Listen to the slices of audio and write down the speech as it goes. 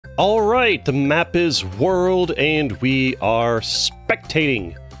Alright, the map is World, and we are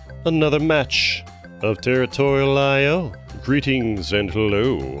spectating another match of Territorial IO. Greetings and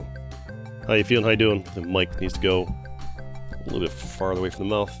hello. How you feeling? How you doing? The mic needs to go a little bit farther away from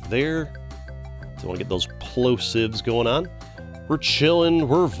the mouth there. Don't want to get those plosives going on. We're chilling,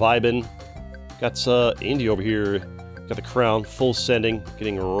 we're vibing. Got Indy over here, got the crown, full sending,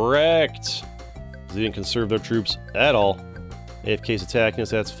 getting wrecked. They didn't conserve their troops at all. AFK's attacking us,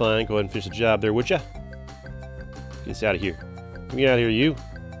 that's fine. Go ahead and finish the job there, would ya? Get us out of here. Get out of here, you.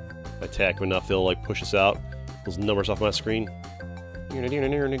 Attack him enough, they'll like push us out. Those numbers off my screen. Get out here,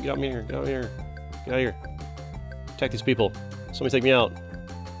 get out here, get out here. Get out here. Attack these people. Somebody take me out.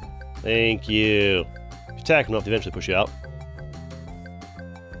 Thank you. If you attack them enough, they eventually push you out.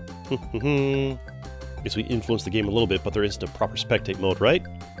 Guess we influenced the game a little bit, but there isn't a proper spectate mode, right?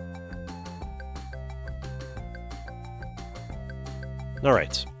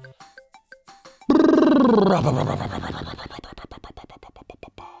 Alright.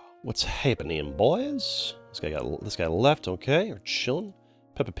 What's happening, boys? This guy left, okay. We're chilling.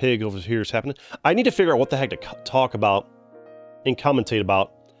 Peppa Pig over here is happening. I need to figure out what the heck to talk about and commentate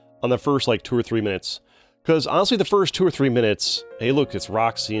about on the first, like, 2 or 3 minutes. Because, honestly, the first 2 or 3 minutes... Hey, look, it's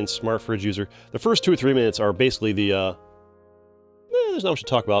Roxy and Smart Fridge User. The first 2 or 3 minutes are basically the, there's not much to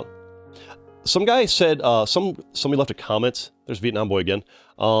talk about. Some guy said, somebody left a comment. There's Vietnam Boy again.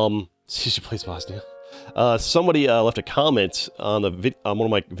 She plays Bosnia. Somebody left a comment on on one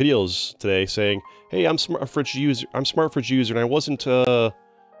of my videos today saying, "Hey, I'm Smart Fridge User. And I wasn't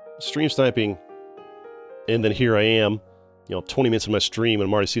stream sniping." And then here I am, 20 minutes in my stream, and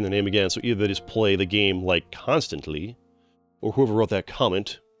I'm already seeing their name again. So either they just play the game like constantly, or whoever wrote that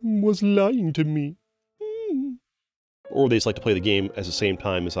comment was lying to me, or they just like to play the game at the same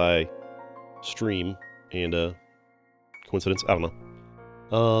time as I stream, and coincidence? I don't know.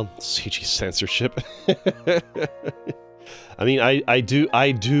 CG censorship. I mean, I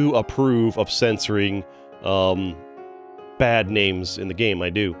do approve of censoring bad names in the game. I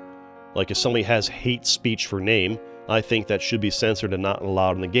do. Like, if somebody has hate speech for name, I think that should be censored and not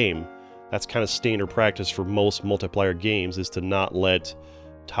allowed in the game. That's kind of standard practice for most multiplayer games, is to not let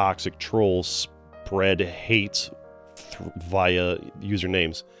toxic trolls spread hate via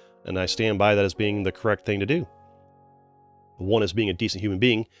usernames. And I stand by that as being the correct thing to do. One, as being a decent human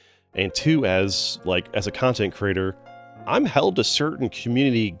being, and two, as a content creator, I'm held to certain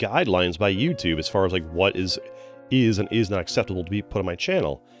community guidelines by YouTube as far as like what is and is not acceptable to be put on my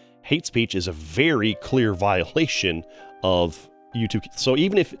channel. Hate speech is a very clear violation of YouTube. So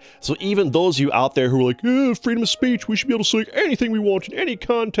even those of you out there who are like, freedom of speech, we should be able to say anything we want in any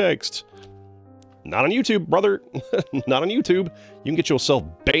context. Not on YouTube, brother. Not on YouTube. You can get yourself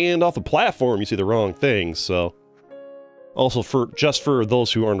banned off the platform you say the wrong thing, so... Also, just for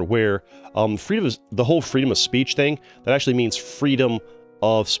those who aren't aware, the whole freedom of speech thing, that actually means freedom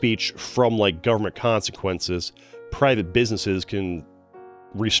of speech from, like, government consequences. Private businesses can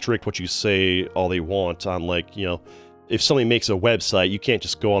restrict what you say all they want on, like, if somebody makes a website, you can't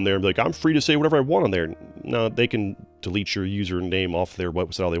just go on there and be like, I'm free to say whatever I want on there. No, they can delete your username off their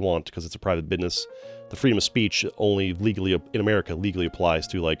website all they want, because it's a private business. The freedom of speech only in America legally applies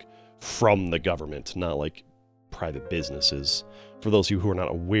to, like, from the government, not, like, private businesses. For those of you who are not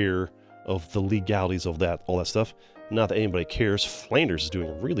aware of the legalities of all that stuff, not that anybody cares. Flanders is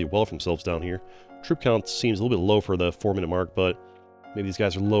doing really well for themselves down here. Troop count seems a little bit low for the 4-minute mark, but maybe these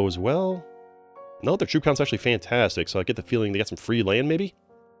guys are low as well. No, their troop count's actually fantastic, so I get the feeling they got some free land, maybe?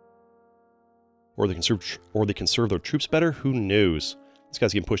 Or they conserve their troops better? Who knows? This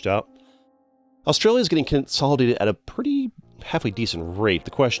guy's getting pushed out. Australia's getting consolidated at a pretty halfway decent rate.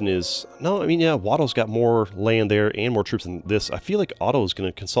 The question is, no, I mean, yeah, Watto's got more land there and more troops than this. I feel like Otto's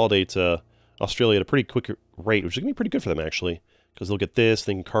going to consolidate Australia at a pretty quick rate, which is going to be pretty good for them, actually. Because they'll get this,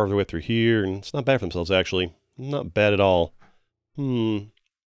 they can carve their way through here, and it's not bad for themselves, actually. Not bad at all.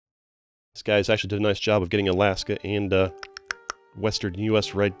 This guy's actually did a nice job of getting Alaska and Western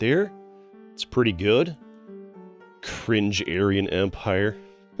US right there. It's pretty good. Cringe Aryan Empire.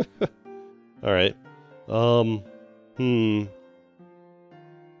 Alright.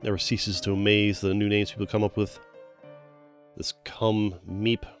 Never ceases to amaze the new names people come up with. This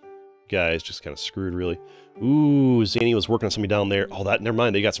Meep guy is just kind of screwed, really. Ooh, Zany was working on somebody down there. Oh, never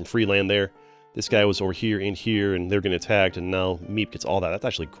mind, they got some free land there. This guy was over here and here, and they're getting attacked, and now Meep gets all that. That's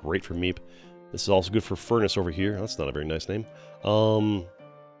actually great for Meep. This is also good for Furnace over here. That's not a very nice name. Well,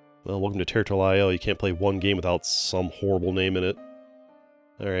 welcome to Territorial IO. You can't play one game without some horrible name in it.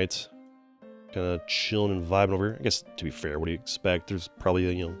 Alright. Kind of chilling and vibing over here. I guess, to be fair, what do you expect? There's probably,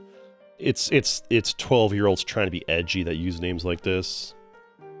 it's 12-year-olds trying to be edgy that use names like this.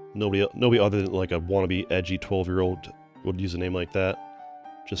 Nobody other than like a wannabe edgy 12-year-old would use a name like that.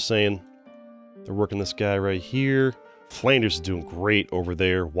 Just saying. They're working this guy right here. Flanders is doing great over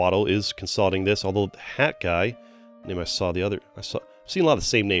there. Waddle is consolidating this, although the hat guy, name I saw the other, I've seen a lot of the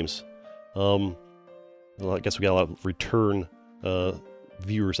same names. Well, I guess we got a lot of return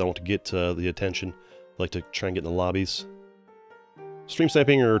viewers I want to get the attention. I like to try and get in the lobbies. Stream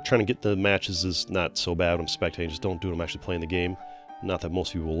sniping or trying to get the matches is not so bad when I'm spectating. Just don't do it when I'm actually playing the game. Not that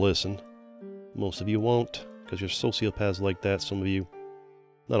most of you will listen. Most of you won't, because you're sociopaths like that, some of you.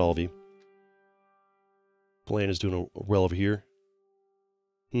 Not all of you. Bland is doing well over here.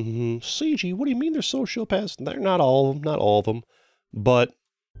 CG, what do you mean they're sociopaths? They're not all of them, not all of them. But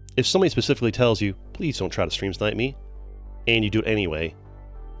if somebody specifically tells you, please don't try to stream snipe me, and you do it anyway,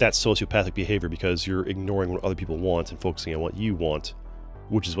 that's sociopathic behavior because you're ignoring what other people want and focusing on what you want,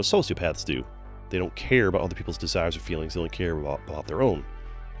 which is what sociopaths do. They don't care about other people's desires or feelings, they only care about their own.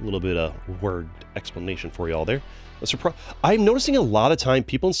 A little bit of word explanation for y'all there. I'm noticing a lot of time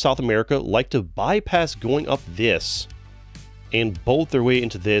people in South America like to bypass going up this and bolt their way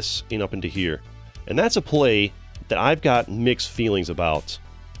into this and up into here. And that's a play that I've got mixed feelings about,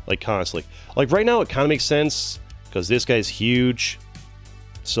 like constantly. Like right now it kind of makes sense because this guy's huge,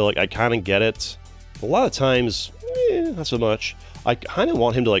 so like I kind of get it. A lot of times, not so much. I kind of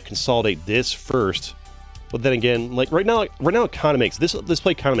want him to like consolidate this first. But then again, like right now it kind of makes this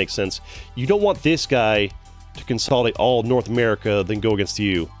play kind of makes sense. You don't want this guy to consolidate all North America, then go against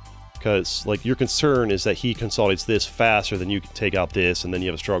you, because like your concern is that he consolidates this faster than you can take out this, and then you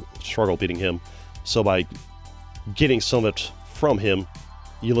have a struggle beating him. So by getting some of it from him,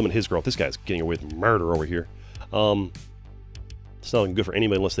 you limit his growth. This guy's getting away with murder over here. It's not looking good for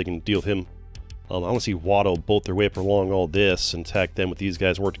anybody unless they can deal with him. I want to see Watto bolt their way up along all this and attack them with these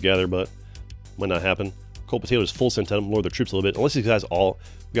guys and work together, but might not happen. Cold Potato is full sent on them, lower their troops a little bit. Unless these guys all...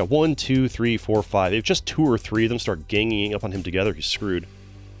 We got 1, 2, 3, 4, 5. If just 2 or 3 of them start ganging up on him together, he's screwed.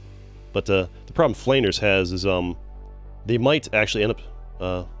 But the problem Flanders has is they might actually end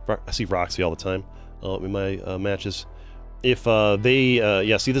up... I see Roxy all the time in my matches. If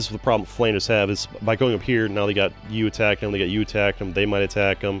yeah, see, this is the problem Flanders have, is by going up here, now they got you attacking them, they got you attacking them, they might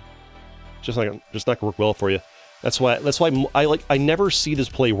attack them. Just not gonna work well for you. That's why I never see this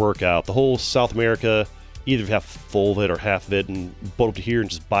play work out. The whole South America, either have full of it or half of it and boat up to here and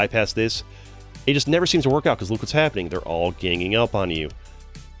just bypass this. It just never seems to work out because look what's happening. They're all ganging up on you.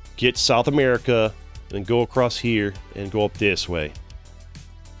 Get South America and go across here and go up this way.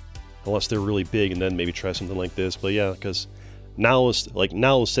 Unless they're really big and then maybe try something like this. But yeah, because now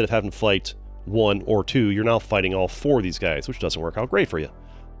instead of having to fight 1 or 2, you're now fighting all 4 of these guys, which doesn't work out great for you.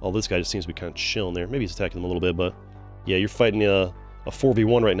 Oh, this guy just seems to be kind of chilling there. Maybe he's attacking them a little bit, but yeah, you're fighting a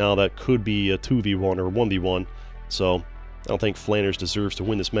 4v1 right now that could be a 2v1 or 1v1. So I don't think Flanders deserves to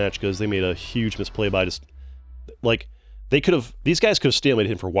win this match because they made a huge misplay by just like these guys could have stalemated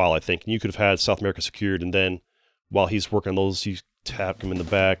him for a while, I think, and you could have had South America secured, and then while he's working on those, you tap him in the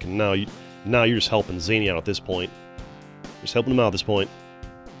back, and now you're just helping Zany out at this point. Just helping him out at this point.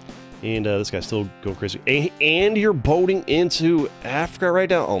 And this guy's still going crazy. And you're boating into Africa right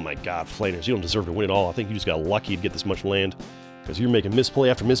now? Oh my god, Flanders, you don't deserve to win at all. I think you just got lucky to get this much land, because you're making misplay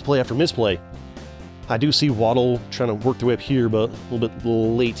after misplay after misplay. I do see Waddle trying to work their way up here, but a little bit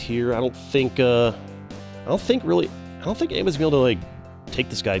late here. I don't think anybody's gonna be able to like take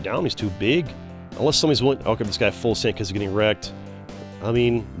this guy down. He's too big. Unless somebody's willing. I'll give this guy full sent because he's getting wrecked. I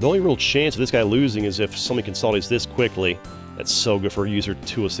mean, the only real chance of this guy losing is if somebody consolidates this quickly. That's so good for user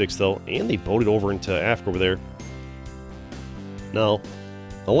 206 though, and they boated over into Africa over there. No,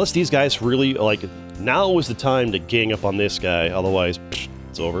 unless these guys really like, now is the time to gang up on this guy. Otherwise,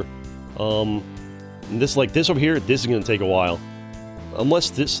 it's over. This over here, this is gonna take a while.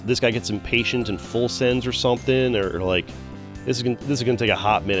 Unless this guy gets impatient and full sends or something, or like this is gonna take a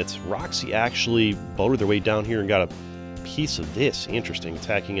hot minute. Roxy actually boated their way down here and got a piece of this. Interesting,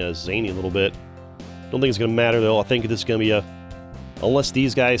 attacking Zany a little bit. Don't think it's gonna matter though. I think this is gonna be unless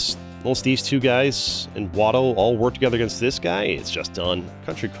these two guys and Watto all work together against this guy, it's just done.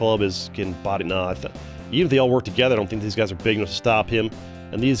 Country Club is getting bodied now. Even if they all work together, I don't think these guys are big enough to stop him.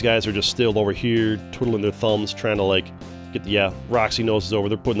 And these guys are just still over here, twiddling their thumbs, trying to like get the Roxy nose is over.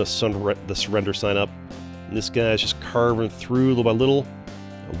 They're putting the surrender sign up. And this guy's just carving through little by little.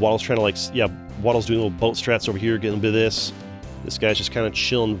 Waddle's trying to like, Waddle's doing little boat strats over here, getting a bit of this. This guy's just kind of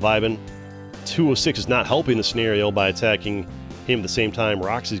chilling, vibing. 206 is not helping the scenario by attacking him at the same time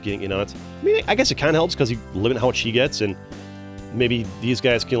Roxy's getting in on it. I mean, I guess it kind of helps because you limit how much he gets, and maybe these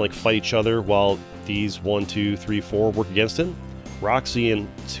guys can like fight each other while these 1, 2, 3, 4 work against him. Roxy and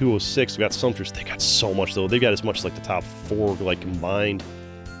 206 got Sumters. They got so much though. They got as much as like the top 4 like combined.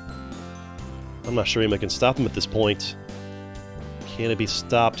 I'm not sure anybody can stop him at this point. Can it be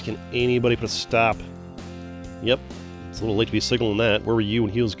stopped? Can anybody put a stop? Yep. It's a little late to be signaling that. Where were you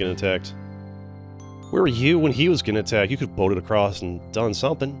when he was getting attacked? Where were you when he was getting attacked? You could have boated across and done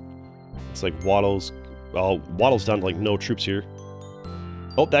something. It's like Waddle's... Oh, Waddle's down to, like, no troops here.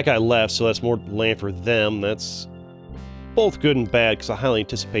 Oh, that guy left, so that's more land for them. That's both good and bad, because I highly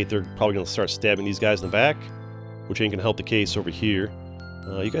anticipate they're probably going to start stabbing these guys in the back, which ain't going to help the case over here.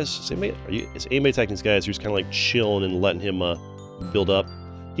 You guys... Is anybody attacking these guys? You're just kind of, like, chilling and letting him, build up.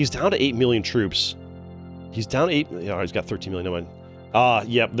 He's down to 8 million troops. He's down to 8... Oh, he's got 13 million, never mind.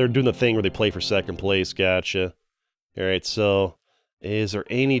 Yep, they're doing the thing where they play for second place, gotcha. Alright, so... Is there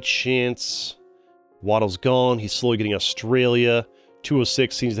any chance... Waddle's gone, he's slowly getting Australia.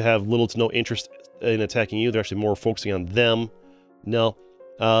 206 seems to have little to no interest in attacking you, they're actually more focusing on them. No.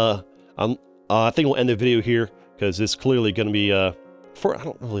 I think we'll end the video here, because it's clearly going to be... I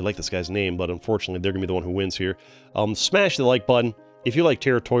don't really like this guy's name, but unfortunately they're going to be the one who wins here. Smash the like button if you like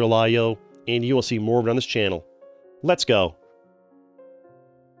Territorial IO, and you want to see more of it on this channel. Let's go.